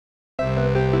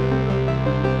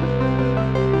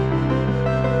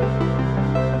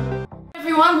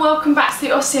everyone, welcome back to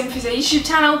the Osteo and Physio YouTube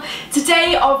channel.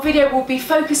 Today our video will be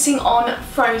focusing on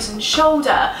frozen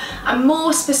shoulder and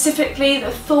more specifically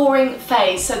the thawing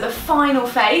phase, so the final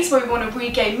phase where we want to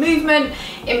regain movement,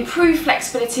 improve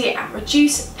flexibility and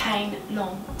reduce pain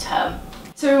long term.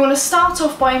 So we want to start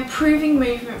off by improving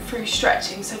movement through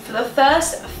stretching. So for the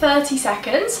first 30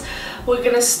 seconds we're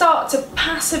going to start to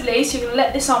passively, so you're going to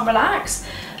let this arm relax,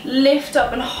 lift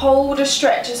up and hold a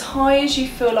stretch as high as you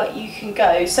feel like you can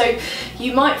go. So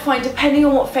you might find, depending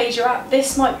on what phase you're at,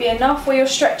 this might be enough where you're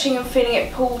stretching and feeling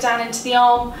it pull down into the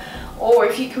arm, or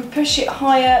if you can push it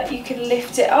higher you can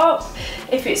lift it up.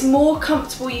 If it's more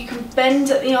comfortable you can bend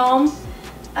at the arm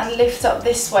and lift up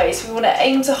this way. So we want to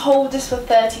aim to hold this for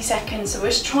 30 seconds. So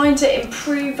we're just trying to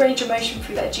improve range of motion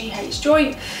through that GH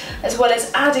joint, as well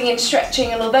as adding in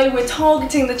stretching. And although we're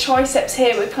targeting the triceps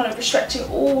here, we're kind of stretching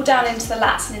all down into the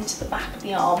lats and into the back of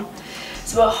the arm.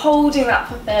 So we're holding that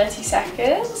for 30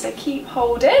 seconds, so keep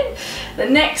holding. The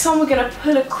next one we're going to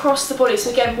pull across the body. So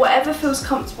again, whatever feels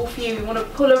comfortable for you, we want to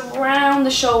pull around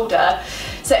the shoulder.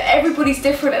 So everybody's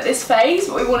different at this phase,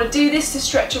 but we want to do this to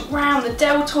stretch around the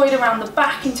deltoid, around the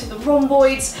back into the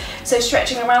rhomboids, so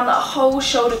stretching around that whole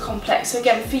shoulder complex. So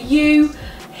again, for you,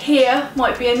 here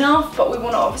might be enough, but we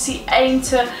want to obviously aim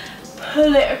to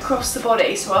pull it across the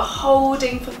body. So we're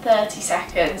holding for 30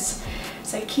 seconds.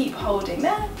 So keep holding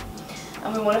there.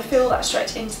 And we want to feel that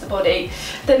stretch into the body.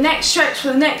 The next stretch for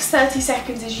the next 30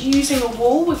 seconds is using a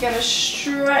wall. We're going to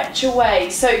stretch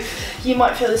away. So you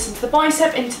might feel this into the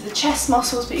bicep, into the chest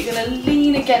muscles, but you're going to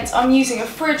lean against, I'm using a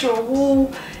fridge or a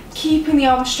wall, keeping the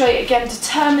arm straight. Again,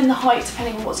 determine the height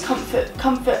depending on what's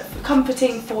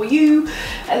comforting for you.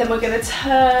 And then we're going to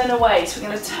turn away. So we're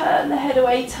going to turn the head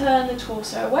away, turn the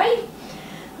torso away.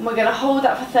 And we're going to hold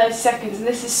that for 30 seconds, and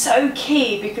this is so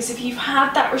key because if you've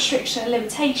had that restriction and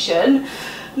limitation,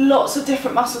 lots of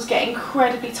different muscles get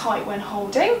incredibly tight when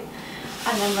holding,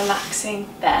 and then relaxing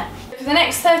there. For the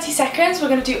next 30 seconds we're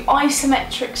going to do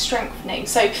isometric strengthening.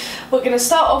 So we're going to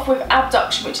start off with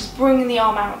abduction, which is bringing the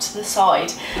arm out to the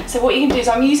side. So what you can do is,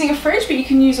 I'm using a fridge but you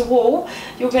can use a wall,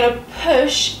 you're going to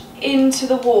push into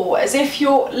the wall as if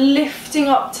you're lifting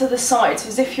up to the side, so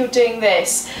as if you're doing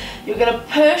this. You're going to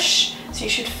push, so you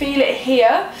should feel it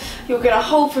here. You're going to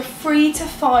hold for 3 to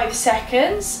 5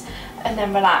 seconds and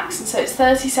then relax, and so it's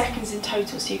 30 seconds in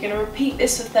total. So you're going to repeat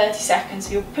this for 30 seconds.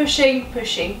 So you're pushing,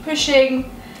 pushing,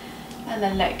 pushing, and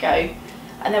then let go.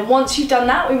 And then once you've done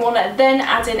that, we want to then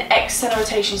add in external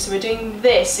rotation. So we're doing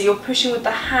this, so you're pushing with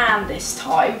the hand this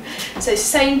time. So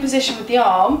same position with the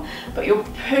arm, but you're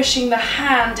pushing the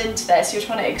hand into there. So you're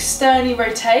trying to externally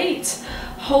rotate,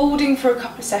 holding for a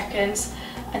couple of seconds,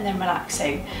 and then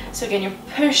relaxing. So again, you're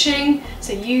pushing,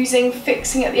 so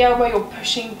fixing at the elbow, you're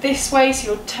pushing this way,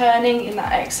 so you're turning in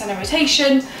that external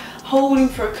rotation, holding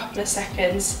for a couple of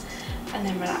seconds, and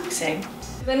then relaxing.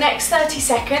 For the next 30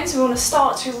 seconds, we want to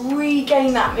start to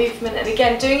regain that movement, and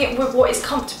again, doing it with what is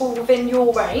comfortable within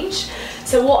your range.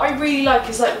 So what I really like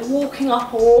is like walking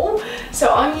up a wall.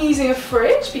 So I'm using a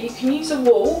fridge, but you can use a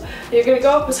wall. You're going to go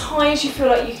up as high as you feel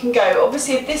like you can go.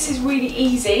 Obviously, if this is really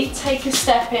easy, take a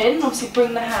step in, obviously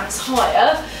bring the hands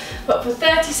higher. But for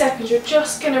 30 seconds, you're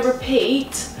just going to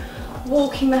repeat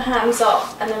walking the hands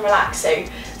up and then relaxing.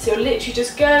 So you're literally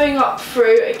just going up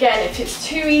through. Again, if it's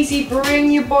too easy,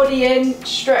 bring your body in,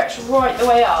 stretch right the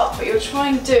way up, but you're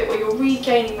trying to do it where you're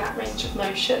regaining that range of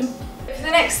motion. For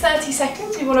the next 30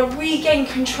 seconds, you want to regain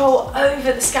control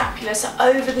over the scapula, so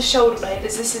over the shoulder blade,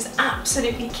 as this is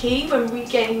absolutely key when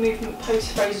regaining movement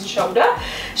post-frozen shoulder.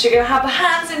 So you're going to have the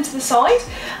hands into the side.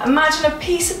 Imagine a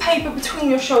piece of paper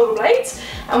between your shoulder blades,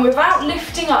 and without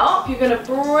lifting up, you're going to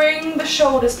bring the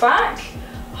shoulders back,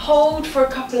 hold for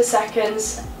a couple of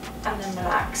seconds, and then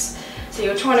relax. So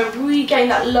you're trying to regain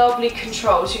that lovely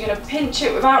control. So you're going to pinch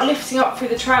it without lifting up through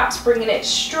the traps, bringing it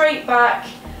straight back,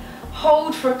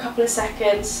 hold for a couple of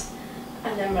seconds,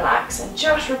 and then relax, and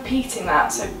just repeating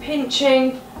that. So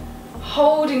pinching,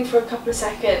 holding for a couple of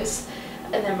seconds,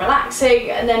 and then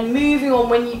relaxing, and then moving on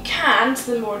when you can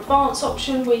to the more advanced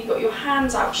option where you've got your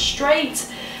hands out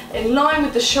straight in line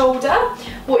with the shoulder.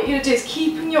 What you're going to do is,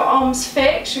 keeping your arms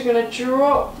fixed, you're going to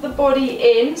drop the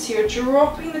body in, so you're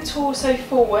dropping the torso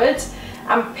forward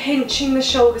and pinching the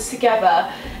shoulders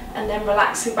together, and then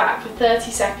relaxing back for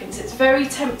 30 seconds. It's very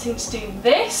tempting to do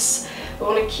this. We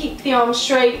want to keep the arms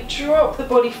straight, drop the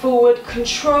body forward,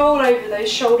 control over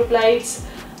those shoulder blades,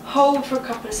 hold for a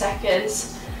couple of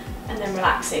seconds, and then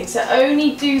relaxing. So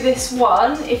only do this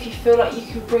one if you feel like you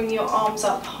can bring your arms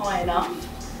up high enough,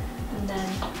 and then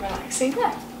relaxing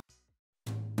there.